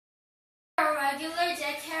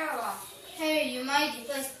Hey, you mind if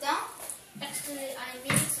I sit down? Actually, I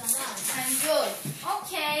need someone. I'm George.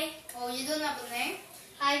 Okay. Oh, you don't have a name?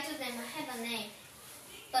 I do them have a name.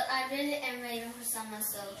 But I really am waiting for someone,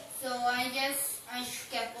 so I guess I should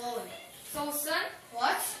get going. So soon?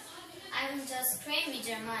 What? I'm just praying with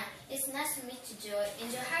your mind. It's nice to meet you, Joy.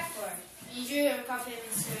 Enjoy Hartford. Enjoy your coffee,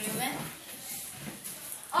 Mr. Newman.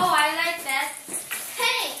 Oh, I like that.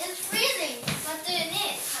 Hey, it's freezing. What do you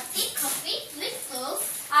need? Coffee, lip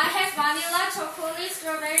gloss? I have vanilla, chocolate,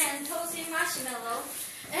 strawberry, and toasted marshmallow.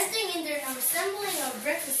 Anything in there resembling a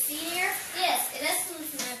breakfast cereal? Yes, it has some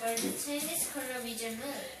flavor. The Chinese color with your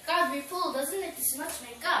mood. God, we're full, doesn't it? This much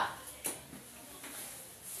makeup.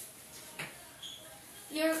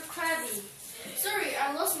 You're crabby. Sorry,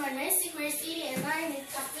 I lost my fancy gray CD and I need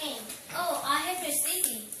caffeine. Oh, I have your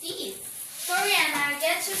CD. Please. Sorry, and I'll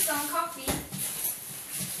get you some coffee.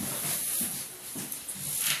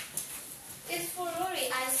 It's for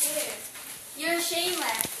Rory, I swear. You're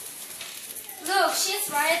shameless. Look, she's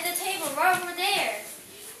right at the table, right over there.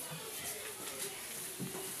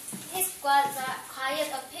 It's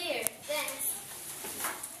quiet up here. Thanks.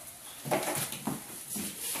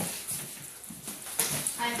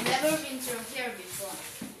 I've never been through here before.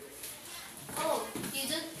 Oh,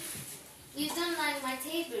 you don't like my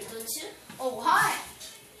table, don't you? Oh, hi.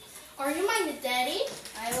 Are you my daddy?